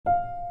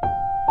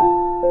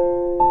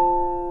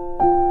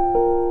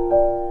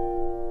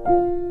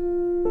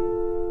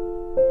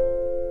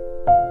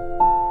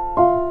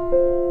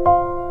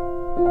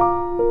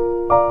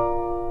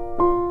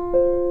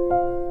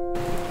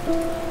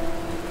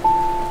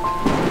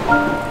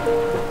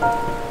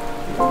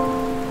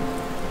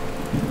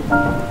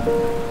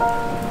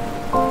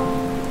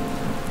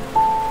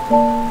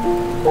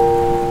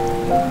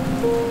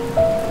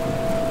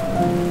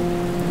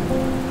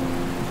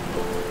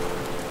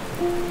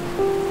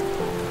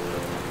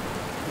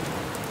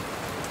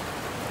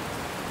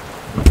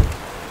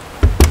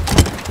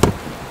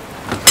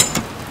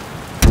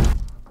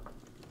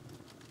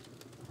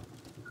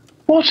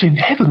What in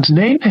heaven's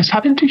name has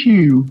happened to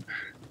you?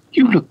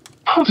 You look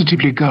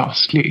positively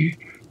ghastly.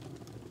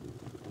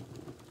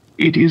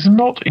 It is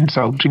not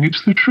insulting,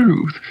 it's the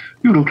truth.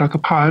 You look like a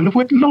pile of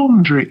wet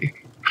laundry.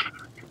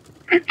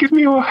 Give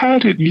me your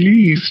hat at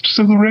least,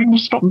 so the rain will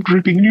stop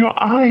dripping in your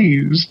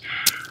eyes.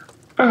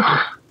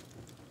 Ugh.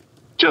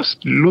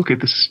 Just look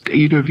at the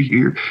state of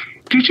you.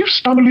 Did you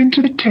stumble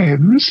into the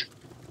Thames?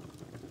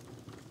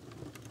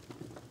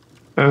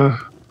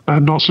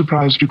 I'm not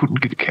surprised you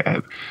couldn't get a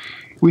cab.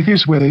 With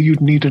this weather,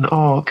 you'd need an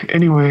ark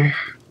anyway.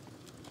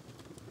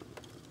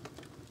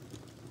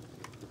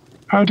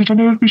 How did I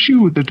know it was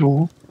you at the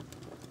door?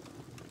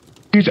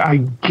 Did I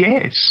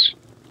guess?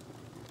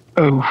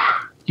 Oh,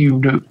 you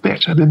know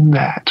better than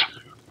that.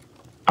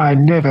 I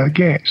never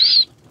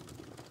guess.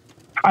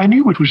 I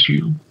knew it was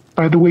you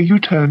by the way you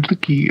turned the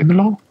key in the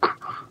lock.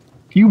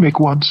 You make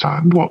one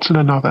sound, Watson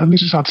another,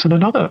 Mrs. Hudson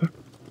another.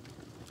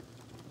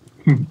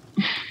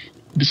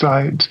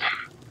 Besides,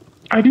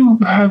 I do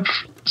have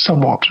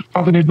somewhat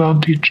of an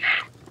advantage.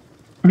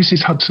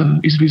 Mrs. Hudson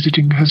is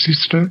visiting her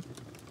sister,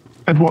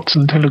 and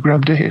Watson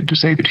telegraphed ahead to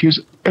say that he is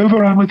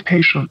overrun with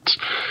patients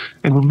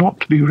and will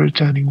not be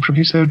returning from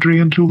his surgery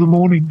until the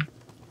morning.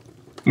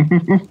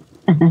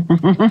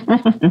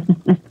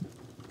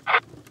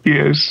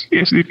 Yes,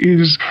 it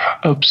is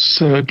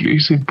absurdly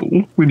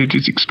simple when it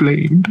is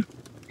explained.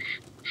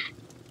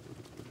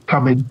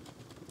 Come in.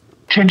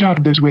 Change out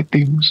of those wet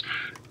things.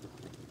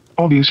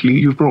 Obviously,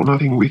 you've brought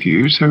nothing with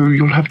you, so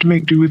you'll have to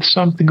make do with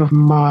something of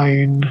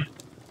mine.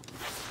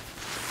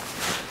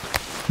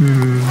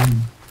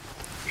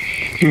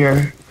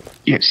 Here.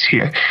 Yes,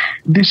 here.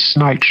 This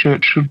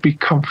nightshirt should be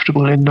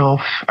comfortable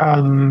enough,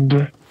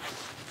 and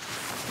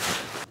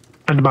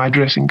my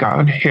dressing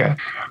gown. Here.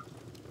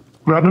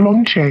 Run along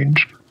and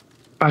change.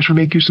 I shall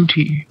make you some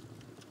tea.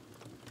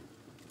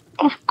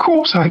 Of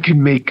course I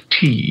can make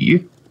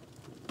tea.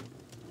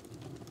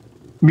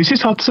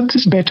 Mrs. Hudson's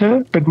is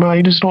better, but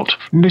mine is not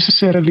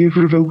necessarily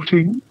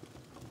revolting.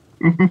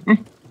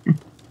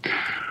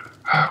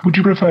 Would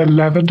you prefer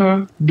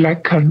lavender,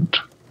 blackcurrant,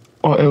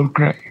 or Earl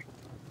Grey?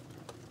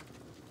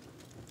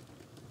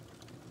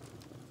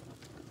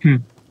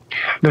 Then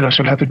I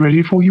shall have it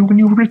ready for you when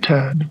you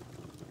return.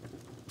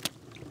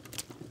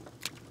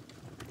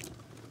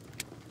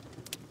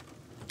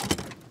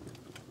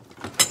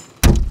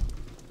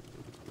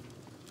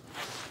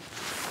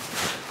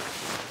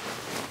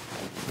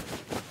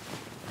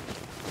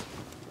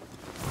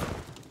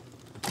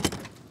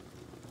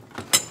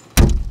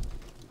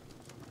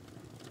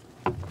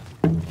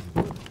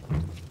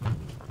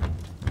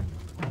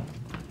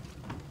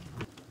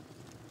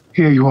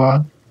 Here you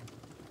are.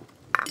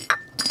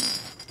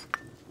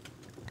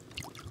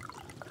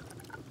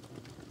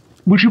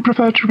 Would you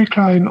prefer to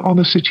recline on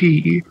the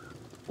settee,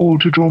 or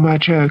to draw my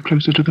chair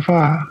closer to the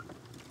fire?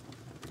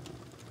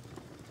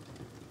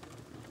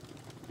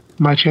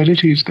 My chair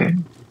it is,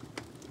 then.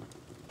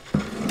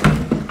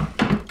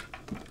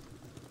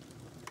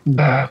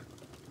 There.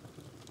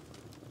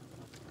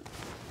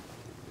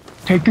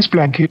 Take this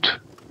blanket.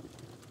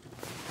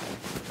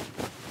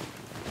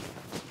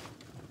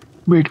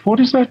 Wait, what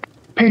is that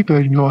paper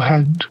in your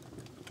hand?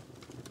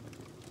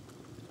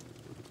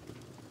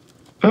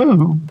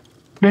 Oh,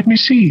 let me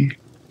see.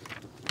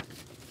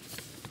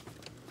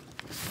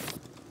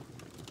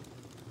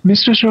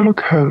 Mr. Sherlock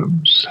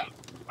Holmes,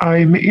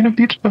 I'm in a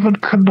bit of a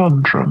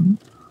conundrum,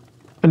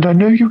 and I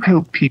know you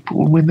help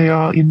people when they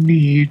are in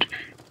need.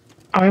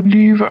 I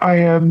believe I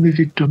am the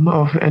victim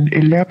of an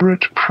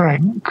elaborate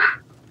prank,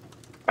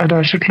 and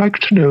I should like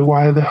to know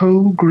why the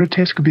whole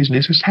grotesque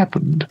business has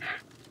happened.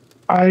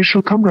 I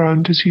shall come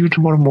round to see you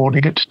tomorrow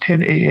morning at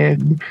 10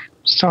 a.m.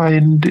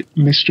 Signed,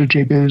 Mr.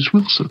 Jabez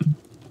Wilson.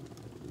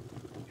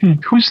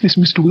 Who is this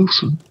Mr.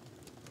 Wilson?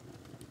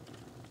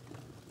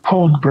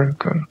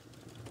 Pawnbroker.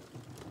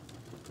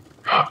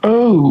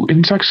 Oh,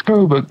 in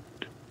Saxe-Coburg.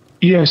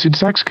 Yes, in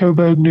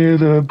Saxe-Coburg near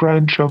the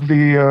branch of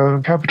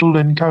the Capital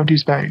and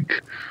Counties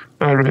Bank.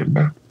 I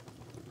remember.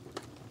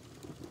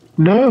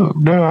 No,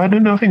 I know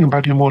nothing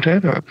about him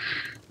whatever,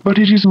 but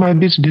it is my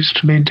business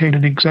to maintain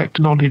an exact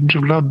knowledge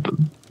of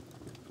London.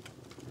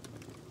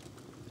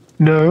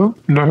 No,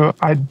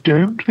 I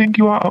don't think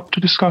you are up to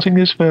discussing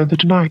this further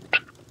tonight.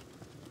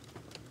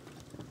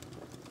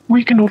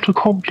 We cannot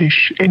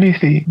accomplish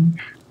anything.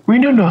 We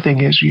know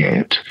nothing as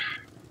yet.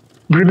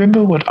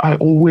 Remember what I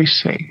always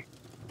say.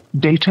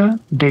 Data,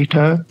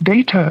 data,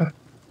 data.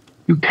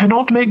 You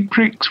cannot make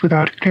bricks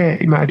without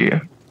clay, my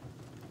dear.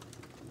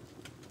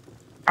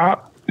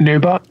 No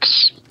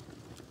buts.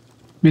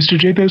 Mr.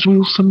 Jabez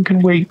Wilson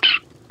can wait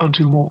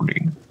until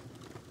morning.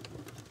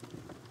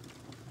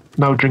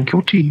 Now drink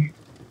your tea.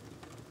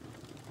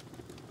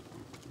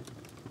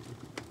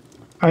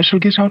 I shall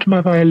get out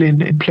my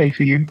violin and play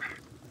for you.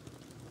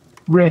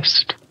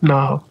 Rest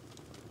now.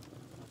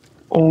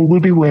 All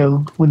will be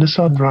well when the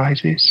sun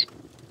rises.